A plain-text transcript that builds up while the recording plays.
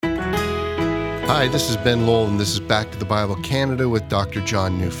Hi, this is Ben Lowell, and this is Back to the Bible Canada with Dr.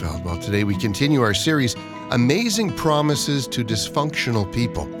 John Neufeld. Well, today we continue our series, Amazing Promises to Dysfunctional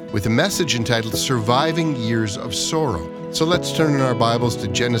People, with a message entitled Surviving Years of Sorrow. So let's turn in our Bibles to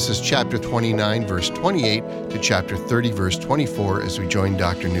Genesis chapter 29, verse 28 to chapter 30, verse 24 as we join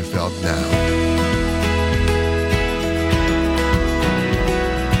Dr. Neufeld now.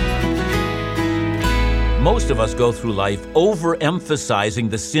 Most of us go through life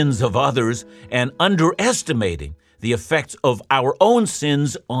overemphasizing the sins of others and underestimating the effects of our own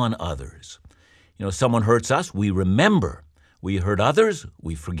sins on others. Someone hurts us, we remember. We hurt others,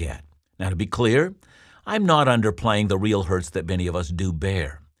 we forget. Now, to be clear, I'm not underplaying the real hurts that many of us do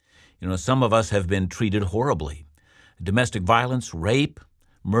bear. Some of us have been treated horribly. Domestic violence, rape,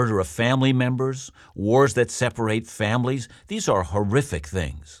 murder of family members, wars that separate families, these are horrific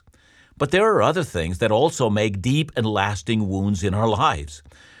things. But there are other things that also make deep and lasting wounds in our lives.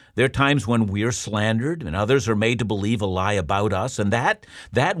 There are times when we're slandered and others are made to believe a lie about us, and that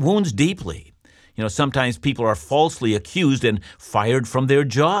wounds deeply. Sometimes people are falsely accused and fired from their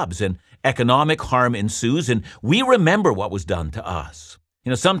jobs, and economic harm ensues, and we remember what was done to us.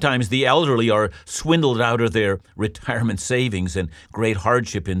 Sometimes the elderly are swindled out of their retirement savings, and great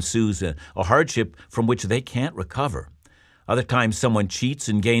hardship ensues, a hardship from which they can't recover. Other times someone cheats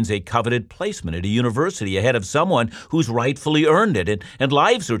and gains a coveted placement at a university ahead of someone who's rightfully earned it, and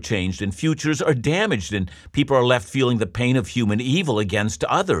lives are changed and futures are damaged, and people are left feeling the pain of human evil against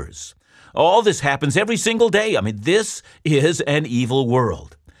others. All this happens every single day. This is an evil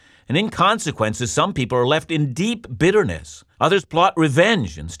world. And in consequences, some people are left in deep bitterness. Others plot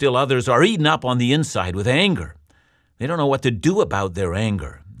revenge, and still others are eaten up on the inside with anger. They don't know what to do about their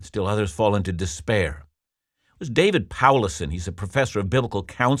anger. Still others fall into despair. It was David Powlison. He's a professor of biblical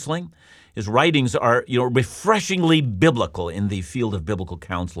counseling. His writings are, refreshingly biblical in the field of biblical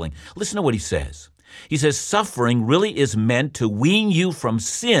counseling. Listen to what he says. He says, suffering really is meant to wean you from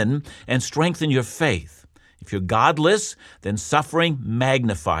sin and strengthen your faith. If you're godless, then suffering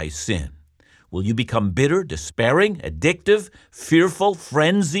magnifies sin. Will you become bitter, despairing, addictive, fearful,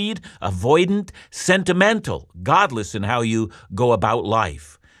 frenzied, avoidant, sentimental, godless in how you go about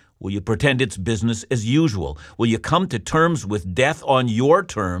life? Will you pretend it's business as usual? Will you come to terms with death on your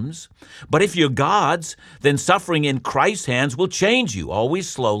terms? But if you're God's, then suffering in Christ's hands will change you, always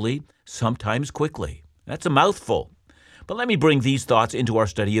slowly, sometimes quickly. That's a mouthful. But let me bring these thoughts into our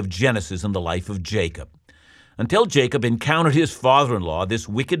study of Genesis and the life of Jacob. Until Jacob encountered his father-in-law, this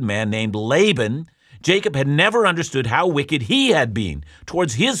wicked man named Laban, Jacob had never understood how wicked he had been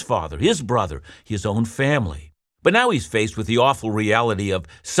towards his father, his brother, his own family. But now he's faced with the awful reality of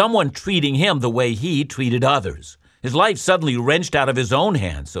someone treating him the way he treated others. His life suddenly wrenched out of his own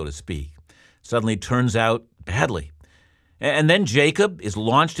hands, so to speak. Suddenly turns out badly. And then Jacob is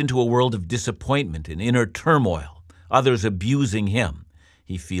launched into a world of disappointment and inner turmoil, others abusing him.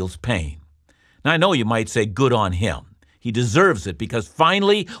 He feels pain. Now I know you might say good on him. He deserves it because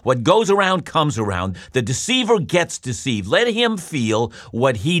finally what goes around comes around. The deceiver gets deceived. Let him feel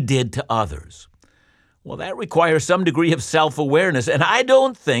what he did to others. Well, that requires some degree of self-awareness, and I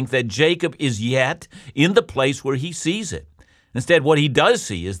don't think that Jacob is yet in the place where he sees it. Instead, what he does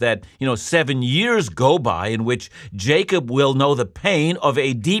see is that, 7 years go by in which Jacob will know the pain of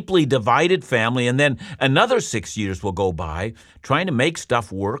a deeply divided family, and then another 6 years will go by trying to make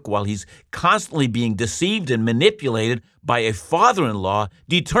stuff work while he's constantly being deceived and manipulated by a father-in-law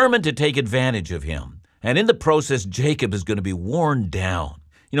determined to take advantage of him. And in the process, Jacob is going to be worn down.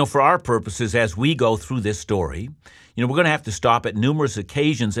 For our purposes, as we go through this story, we're going to have to stop at numerous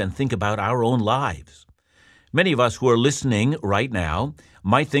occasions and think about our own lives. Many of us who are listening right now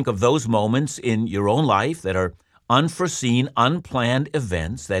might think of those moments in your own life that are unforeseen, unplanned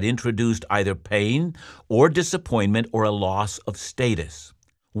events that introduced either pain or disappointment or a loss of status.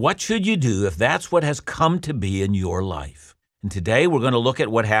 What should you do if that's what has come to be in your life? And today we're going to look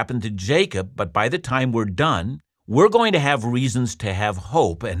at what happened to Jacob, but by the time we're done, we're going to have reasons to have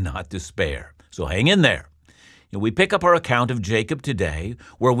hope and not despair. So hang in there. We pick up our account of Jacob today,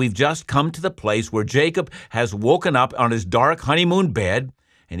 where we've just come to the place where Jacob has woken up on his dark honeymoon bed,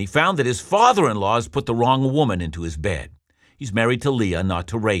 and he found that his father-in-law has put the wrong woman into his bed. He's married to Leah, not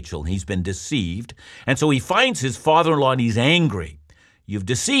to Rachel. He's been deceived, and so he finds his father-in-law and he's angry. You've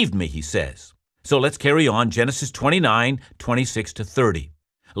deceived me, he says. So let's carry on, Genesis 29, 26 to 30.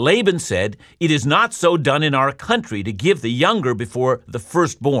 Laban said, "It is not so done in our country to give the younger before the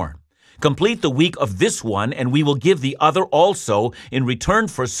firstborn. Complete the week of this one, and we will give the other also in return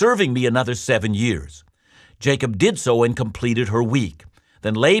for serving me another 7 years." Jacob did so and completed her week.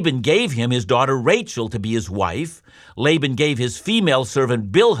 Then Laban gave him his daughter Rachel to be his wife. Laban gave his female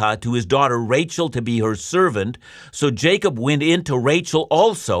servant Bilhah to his daughter Rachel to be her servant. So Jacob went in to Rachel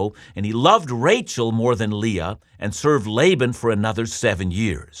also, and he loved Rachel more than Leah, and served Laban for another 7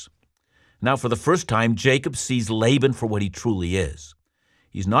 years. Now for the first time, Jacob sees Laban for what he truly is.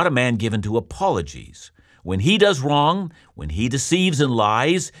 He's not a man given to apologies. When he does wrong, when he deceives and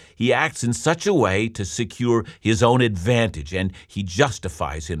lies, he acts in such a way to secure his own advantage, and he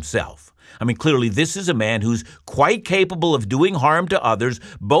justifies himself. I mean, clearly this is a man who's quite capable of doing harm to others,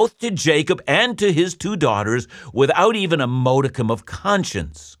 both to Jacob and to his 2 daughters, without even a modicum of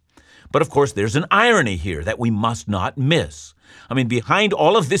conscience. But of course, there's an irony here that we must not miss. I mean, behind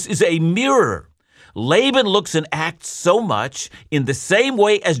all of this is a mirror. Laban looks and acts so much in the same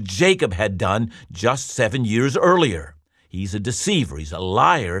way as Jacob had done just 7 years earlier. He's a deceiver, he's a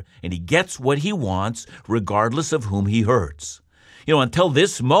liar, and he gets what he wants regardless of whom he hurts. Until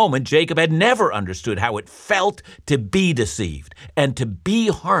this moment, Jacob had never understood how it felt to be deceived and to be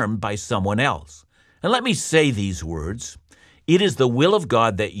harmed by someone else. And let me say these words. It is the will of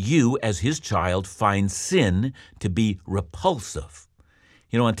God that you, as his child, find sin to be repulsive.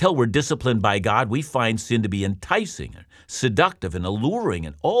 Until we're disciplined by God, we find sin to be enticing, seductive, and alluring,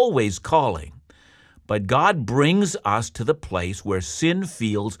 and always calling. But God brings us to the place where sin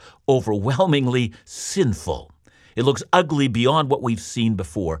feels overwhelmingly sinful. It looks ugly beyond what we've seen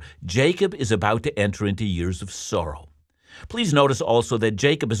before. Jacob is about to enter into years of sorrow. Please notice also that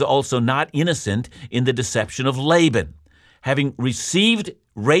Jacob is also not innocent in the deception of Laban. Having received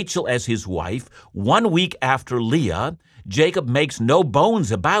Rachel as his wife 1 week after Leah, Jacob makes no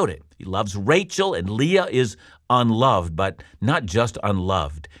bones about it. He loves Rachel, and Leah is unloved, but not just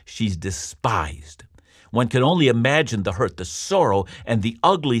unloved. She's despised. One can only imagine the hurt, the sorrow, and the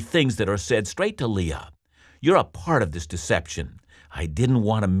ugly things that are said straight to Leah. You're a part of this deception. I didn't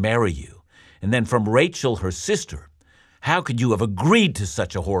want to marry you. And then from Rachel, her sister, how could you have agreed to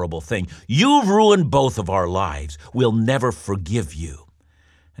such a horrible thing? You've ruined both of our lives. We'll never forgive you.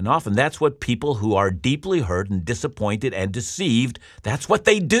 And often that's what people who are deeply hurt and disappointed and deceived, that's what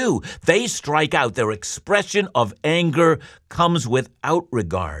they do. They strike out. Their expression of anger comes without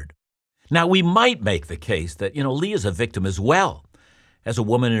regard. Now, we might make the case that, Leah's a victim as well. As a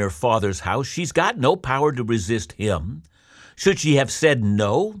woman in her father's house, she's got no power to resist him. Should she have said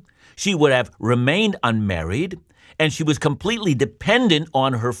no, she would have remained unmarried, and she was completely dependent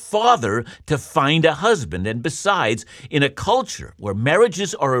on her father to find a husband. And besides, in a culture where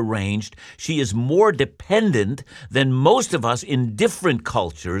marriages are arranged, she is more dependent than most of us in different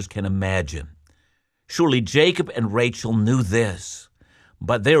cultures can imagine. Surely Jacob and Rachel knew this.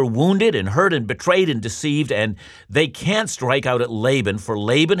 But they're wounded and hurt and betrayed and deceived, and they can't strike out at Laban, for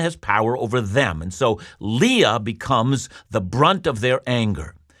Laban has power over them. And so Leah becomes the brunt of their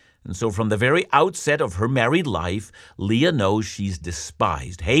anger. And so from the very outset of her married life, Leah knows she's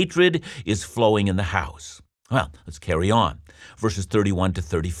despised. Hatred is flowing in the house. Well, let's carry on. Verses 31 to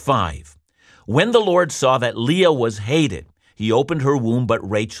 35. When the Lord saw that Leah was hated, he opened her womb, but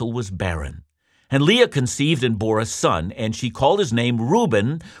Rachel was barren. And Leah conceived and bore a son, and she called his name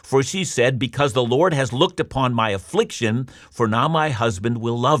Reuben, for she said, because the Lord has looked upon my affliction, for now my husband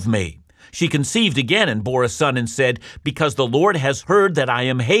will love me. She conceived again and bore a son and said, because the Lord has heard that I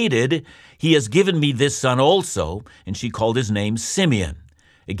am hated, he has given me this son also. And she called his name Simeon.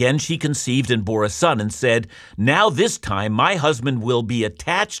 Again she conceived and bore a son and said, now this time my husband will be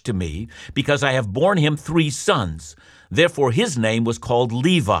attached to me, because I have borne him 3 sons. Therefore his name was called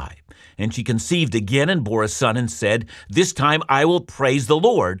Levi. And she conceived again and bore a son and said, this time I will praise the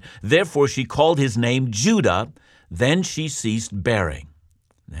Lord. Therefore she called his name Judah. Then she ceased bearing.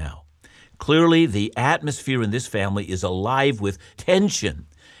 Now, clearly the atmosphere in this family is alive with tension.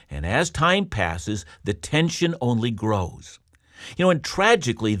 And as time passes, the tension only grows. And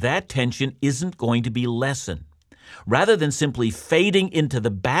tragically, that tension isn't going to be lessened. Rather than simply fading into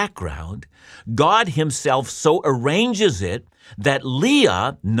the background, God himself so arranges it that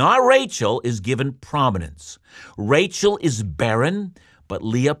Leah, not Rachel, is given prominence. Rachel is barren, but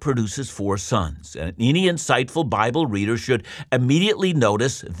Leah produces 4 sons. And any insightful Bible reader should immediately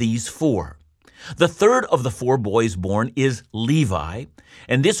notice these 4. The third of the 4 boys born is Levi,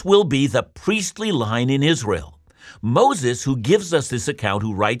 and this will be the priestly line in Israel. Moses, who gives us this account,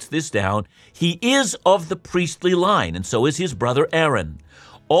 who writes this down, he is of the priestly line, and so is his brother Aaron.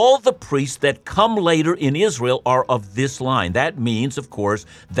 All the priests that come later in Israel are of this line. That means, of course,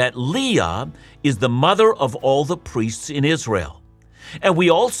 that Leah is the mother of all the priests in Israel. And we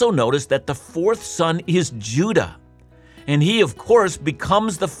also notice that the 4th son is Judah. And he, of course,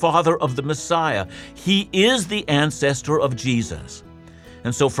 becomes the father of the Messiah. He is the ancestor of Jesus.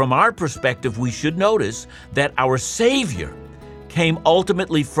 And so from our perspective, we should notice that our Savior came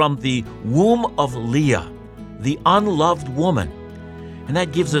ultimately from the womb of Leah, the unloved woman. And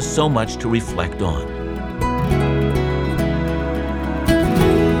that gives us so much to reflect on.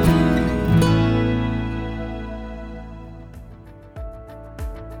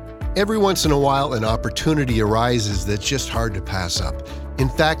 Every once in a while, an opportunity arises that's just hard to pass up. In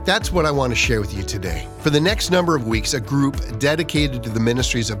fact, that's what I want to share with you today. For the next number of weeks, a group dedicated to the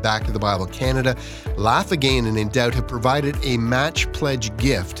ministries of Back to the Bible Canada, Laugh Again, and In Doubt have provided a match pledge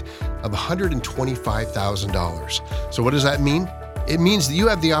gift of $125,000. So what does that mean? It means that you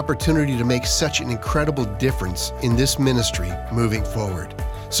have the opportunity to make such an incredible difference in this ministry moving forward.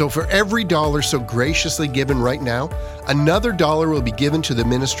 So for every dollar so graciously given right now, another dollar will be given to the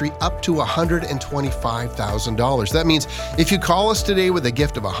ministry up to $125,000. That means if you call us today with a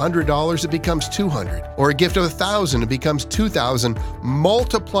gift of $100, it becomes $200, or a gift of $1,000, it becomes $2,000,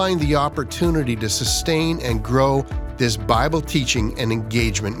 multiplying the opportunity to sustain and grow this Bible teaching and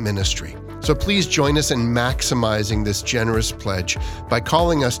engagement ministry. So please join us in maximizing this generous pledge by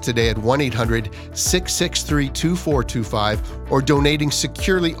calling us today at 1-800-663-2425 or donating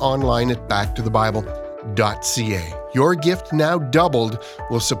securely online at backtothebible.ca. Your gift, now doubled,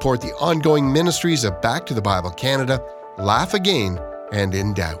 will support the ongoing ministries of Back to the Bible Canada, Laugh Again, and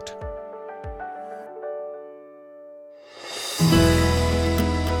In Doubt.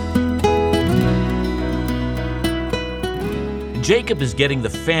 Jacob is getting the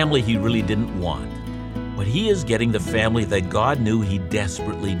family he really didn't want, but he is getting the family that God knew he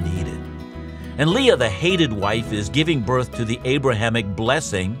desperately needed. And Leah, the hated wife, is giving birth to the Abrahamic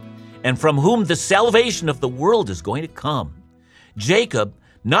blessing, and from whom the salvation of the world is going to come. Jacob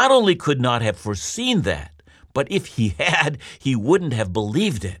not only could not have foreseen that, but if he had, he wouldn't have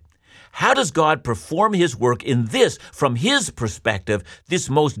believed it. How does God perform his work in this, from his perspective,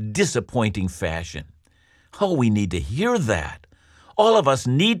 this most disappointing fashion? Oh, we need to hear that. All of us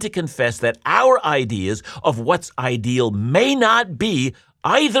need to confess that our ideas of what's ideal may not be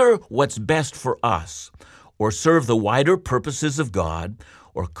either what's best for us, or serve the wider purposes of God,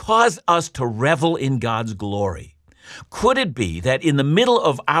 or cause us to revel in God's glory. Could it be that in the middle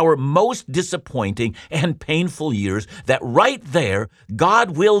of our most disappointing and painful years, that right there,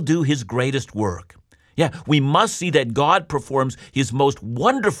 God will do his greatest work? Yeah, we must see that God performs his most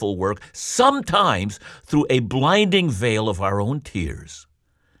wonderful work sometimes through a blinding veil of our own tears.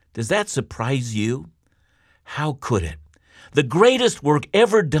 Does that surprise you? How could it? The greatest work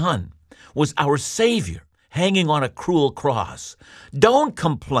ever done was our Savior hanging on a cruel cross. Don't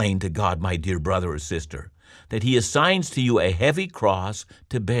complain to God, my dear brother or sister, that he assigns to you a heavy cross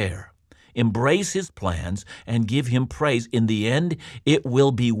to bear. Embrace his plans and give him praise. In the end, it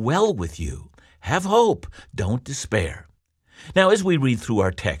will be well with you. Have hope. Don't despair. Now, as we read through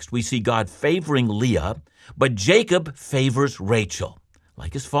our text, we see God favoring Leah, but Jacob favors Rachel.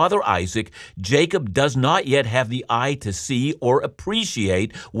 Like his father Isaac, Jacob does not yet have the eye to see or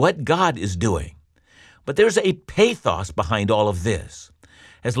appreciate what God is doing. But there's a pathos behind all of this.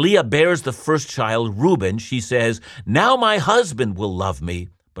 As Leah bears the first child, Reuben, she says, "Now my husband will love me,"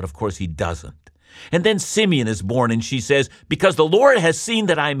 but of course he doesn't. And then Simeon is born, and she says, "Because the Lord has seen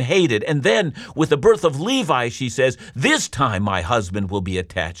that I'm hated." And then with the birth of Levi, she says, "This time my husband will be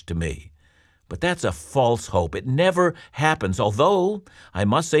attached to me." But that's a false hope. It never happens, although I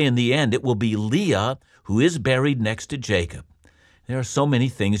must say in the end it will be Leah who is buried next to Jacob. There are so many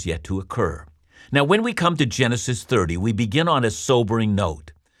things yet to occur. Now, when we come to Genesis 30, we begin on a sobering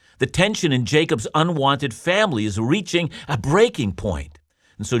note. The tension in Jacob's unwanted family is reaching a breaking point.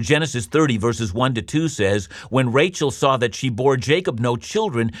 And so Genesis 30 verses 1-2 says, "When Rachel saw that she bore Jacob no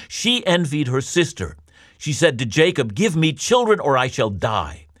children, she envied her sister. She said to Jacob, 'Give me children or I shall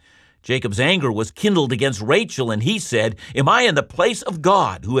die.' Jacob's anger was kindled against Rachel, and he said, 'Am I in the place of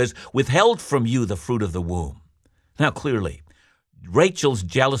God, who has withheld from you the fruit of the womb?'" Now clearly, Rachel's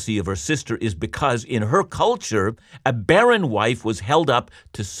jealousy of her sister is because in her culture, a barren wife was held up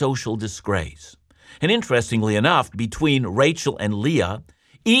to social disgrace. And interestingly enough, between Rachel and Leah,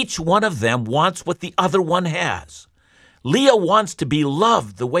 each one of them wants what the other one has. Leah wants to be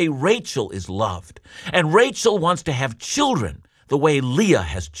loved the way Rachel is loved, and Rachel wants to have children the way Leah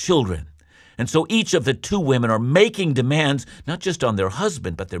has children. And so each of the two women are making demands, not just on their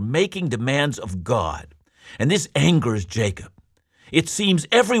husband, but they're making demands of God. And this angers Jacob. It seems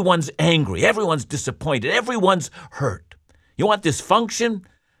everyone's angry, everyone's disappointed, everyone's hurt. You want dysfunction?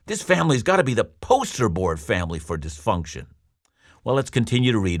 This family's got to be the poster board family for dysfunction. Well, let's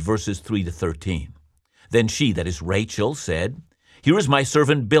continue to read verses 3-13. Then she, that is Rachel, said, "Here is my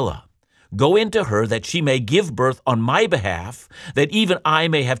servant Bilhah. Go into her that she may give birth on my behalf, that even I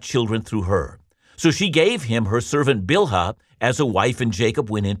may have children through her. So she gave him her servant Bilhah as a wife, and Jacob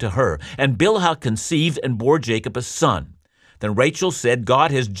went into her. And Bilhah conceived and bore Jacob a son. Then Rachel said,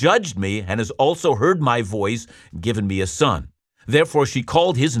 God has judged me and has also heard my voice and given me a son. Therefore she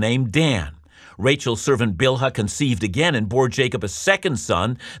called his name Dan. Rachel's servant Bilhah conceived again and bore Jacob a second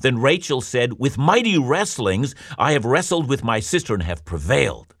son. Then Rachel said, with mighty wrestlings I have wrestled with my sister and have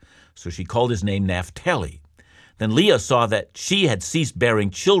prevailed. So she called his name Naphtali. Then Leah saw that she had ceased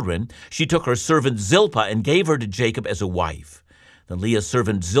bearing children. She took her servant Zilpah and gave her to Jacob as a wife. Then Leah's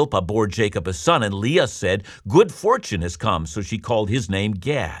servant Zilpah bore Jacob a son, and Leah said, good fortune has come. So she called his name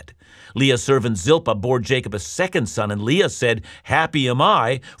Gad. Leah's servant Zilpah bore Jacob a second son, and Leah said, happy am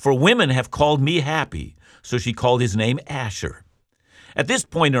I, for women have called me happy. So she called his name Asher. At this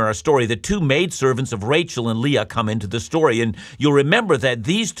point in our story, the two maidservants of Rachel and Leah come into the story, and you'll remember that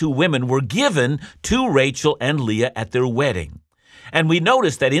these two women were given to Rachel and Leah at their wedding. And we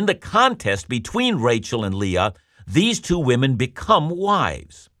notice that in the contest between Rachel and Leah, these two women become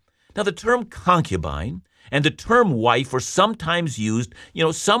wives. Now, the term concubine and the term wife are sometimes used,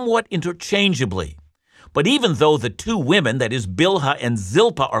 somewhat interchangeably. But even though the two women, that is Bilhah and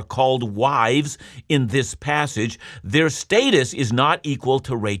Zilpah, are called wives in this passage, their status is not equal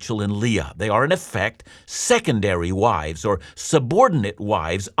to Rachel and Leah. They are, in effect, secondary wives or subordinate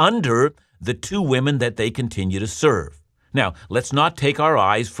wives under the two women that they continue to serve. Now, let's not take our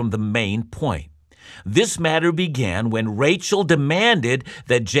eyes from the main point. This matter began when Rachel demanded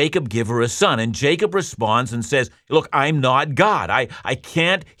that Jacob give her a son, and Jacob responds and says, look, I'm not God. I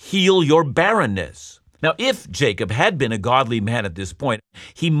can't heal your barrenness. Now, if Jacob had been a godly man at this point,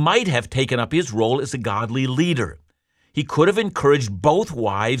 he might have taken up his role as a godly leader. He could have encouraged both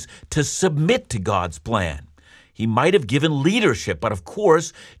wives to submit to God's plan. He might have given leadership, but of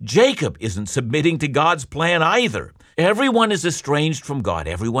course, Jacob isn't submitting to God's plan either. Everyone is estranged from God.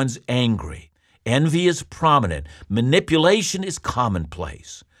 Everyone's angry. Envy is prominent. Manipulation is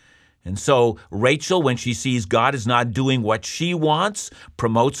commonplace. And so Rachel, when she sees God is not doing what she wants,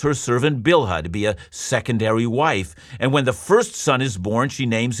 promotes her servant Bilhah to be a secondary wife. And when the first son is born, she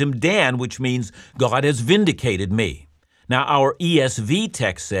names him Dan, which means God has vindicated me. Now, our ESV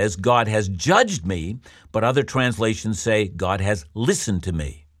text says God has judged me, but other translations say God has listened to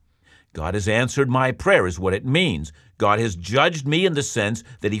me. God has answered my prayer is what it means. God has judged me in the sense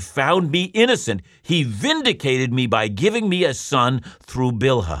that he found me innocent. He vindicated me by giving me a son through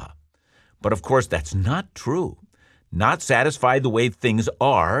Bilhah. But of course, that's not true. Not satisfied the way things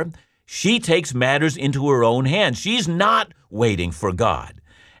are, she takes matters into her own hands. She's not waiting for God.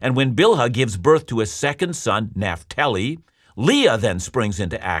 And when Bilhah gives birth to a second son, Naphtali, Leah then springs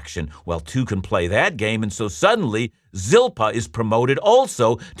into action. Well, two can play that game, and so suddenly Zilpah is promoted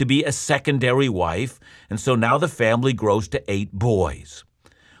also to be a secondary wife, and so now the family grows to 8 boys.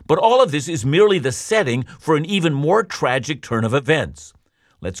 But all of this is merely the setting for an even more tragic turn of events.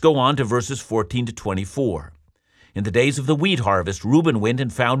 Let's go on to verses 14 to 24. In the days of the wheat harvest, Reuben went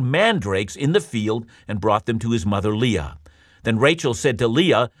and found mandrakes in the field and brought them to his mother Leah. Then Rachel said to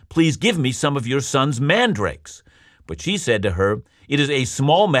Leah, please give me some of your son's mandrakes. But she said to her, it is a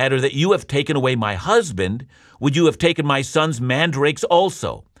small matter that you have taken away my husband. Would you have taken my son's mandrakes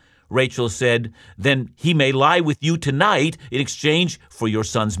also? Rachel said, then he may lie with you tonight in exchange for your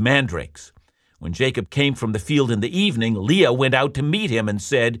son's mandrakes. When Jacob came from the field in the evening, Leah went out to meet him and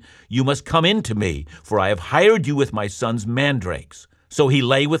said, you must come in to me, for I have hired you with my son's mandrakes. So he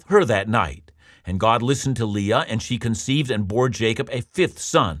lay with her that night. And God listened to Leah, and she conceived and bore Jacob a 5th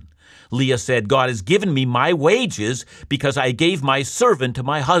son. Leah said, God has given me my wages because I gave my servant to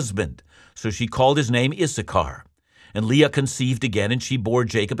my husband. So she called his name Issachar. And Leah conceived again, and she bore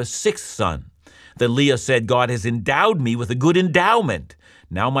Jacob a 6th son. Then Leah said, God has endowed me with a good endowment.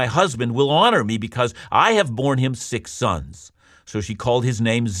 Now my husband will honor me because I have borne him 6 sons. So she called his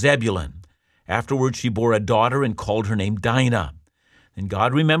name Zebulun. Afterward she bore a daughter and called her name Dinah. And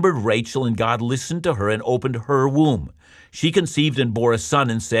God remembered Rachel, and God listened to her and opened her womb. She conceived and bore a son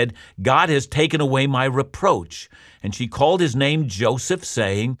and said, God has taken away my reproach. And she called his name Joseph,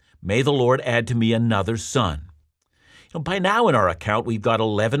 saying, may the Lord add to me another son. By now in our account, we've got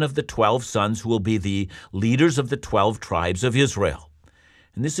 11 of the 12 sons who will be the leaders of the 12 tribes of Israel.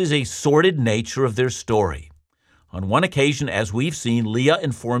 And this is a sordid nature of their story. On one occasion, as we've seen, Leah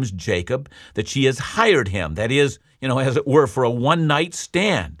informs Jacob that she has hired him, that is, as it were, for a one-night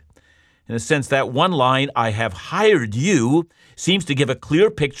stand. In a sense, that one line, I have hired you, seems to give a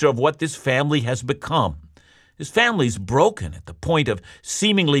clear picture of what this family has become. This family's broken at the point of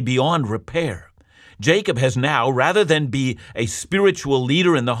seemingly beyond repair. Jacob has now, rather than be a spiritual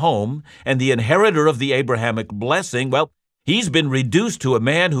leader in the home and the inheritor of the Abrahamic blessing, well, he's been reduced to a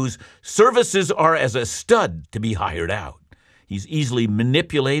man whose services are as a stud to be hired out. He's easily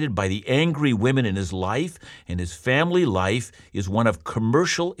manipulated by the angry women in his life, and his family life is one of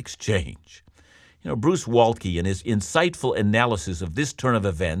commercial exchange. Bruce Waltke, in his insightful analysis of this turn of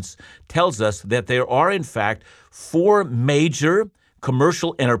events, tells us that there are, in fact, 4 major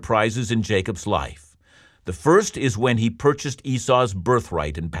commercial enterprises in Jacob's life. The first is when he purchased Esau's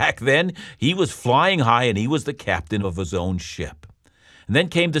birthright, and back then he was flying high and he was the captain of his own ship. And then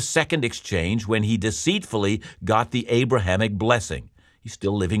came the second exchange when he deceitfully got the Abrahamic blessing. He's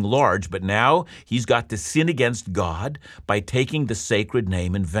still living large, but now he's got to sin against God by taking the sacred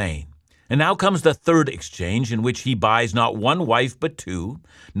name in vain. And now comes the third exchange, in which he buys not 1 wife but 2,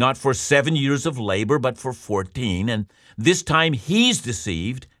 not for 7 years of labor but for 14, and this time he's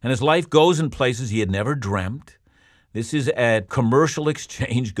deceived, and his life goes in places he had never dreamt. This is a commercial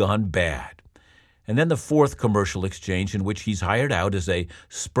exchange gone bad. And then the fourth commercial exchange, in which he's hired out as a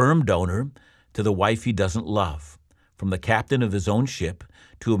sperm donor to the wife he doesn't love, from the captain of his own ship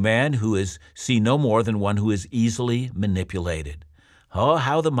to a man who is seen no more than one who is easily manipulated. Oh,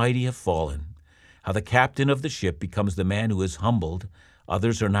 how the mighty have fallen, how the captain of the ship becomes the man who is humbled.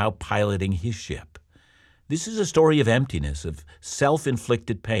 Others are now piloting his ship. This is a story of emptiness, of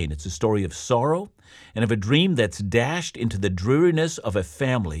self-inflicted pain. It's a story of sorrow and of a dream that's dashed into the dreariness of a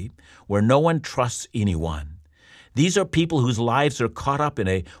family where no one trusts anyone. These are people whose lives are caught up in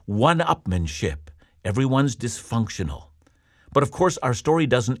a one-upmanship. Everyone's dysfunctional. But of course, our story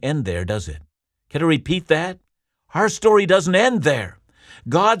doesn't end there, does it? Can I repeat that? Our story doesn't end there.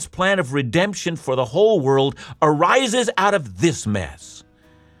 God's plan of redemption for the whole world arises out of this mess.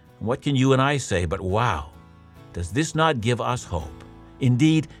 What can you and I say but, wow, does this not give us hope?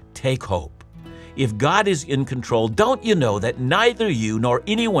 Indeed, take hope. If God is in control, don't you know that neither you nor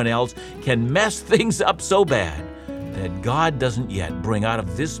anyone else can mess things up so bad that God doesn't yet bring out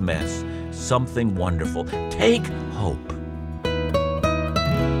of this mess something wonderful? Take hope.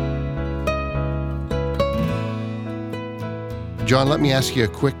 John, let me ask you a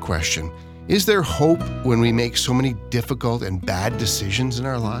quick question. Is there hope when we make so many difficult and bad decisions in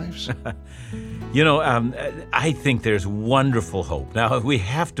our lives? I think there's wonderful hope. Now, we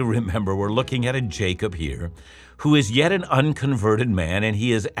have to remember we're looking at a Jacob here who is yet an unconverted man, and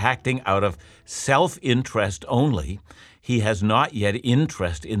he is acting out of self-interest only. He has not yet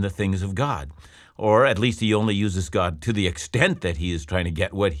interest in the things of God, or at least he only uses God to the extent that he is trying to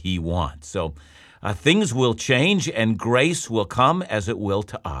get what he wants. So things will change and grace will come as it will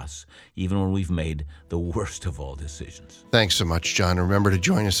to us, even when we've made the worst of all decisions. Thanks so much, John. Remember to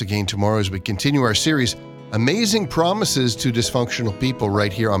join us again tomorrow as we continue our series, Amazing Promises to Dysfunctional People,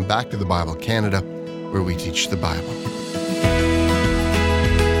 right here on Back to the Bible Canada, where we teach the Bible.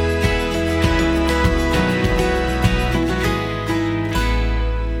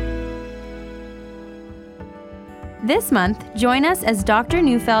 This month, join us as Dr.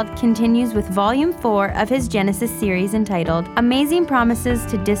 Neufeld continues with Volume 4 of his Genesis series entitled Amazing Promises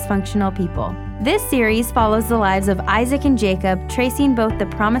to Dysfunctional People. This series follows the lives of Isaac and Jacob, tracing both the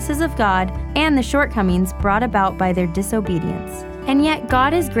promises of God and the shortcomings brought about by their disobedience. And yet,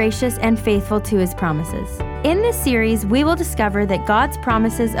 God is gracious and faithful to his promises. In this series, we will discover that God's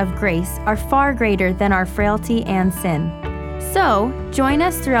promises of grace are far greater than our frailty and sin. So, join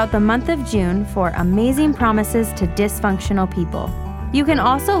us throughout the month of June for Amazing Promises to Dysfunctional People. You can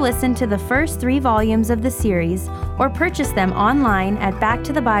also listen to the first 3 volumes of the series or purchase them online at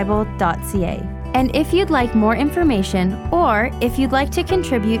backtothebible.ca. And if you'd like more information, or if you'd like to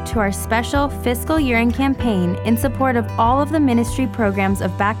contribute to our special fiscal year-end campaign in support of all of the ministry programs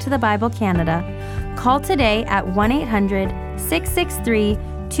of Back to the Bible Canada, call today at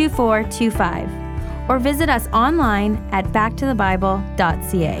 1-800-663-2425. or visit us online at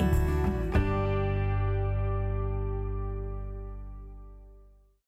backtothebible.ca.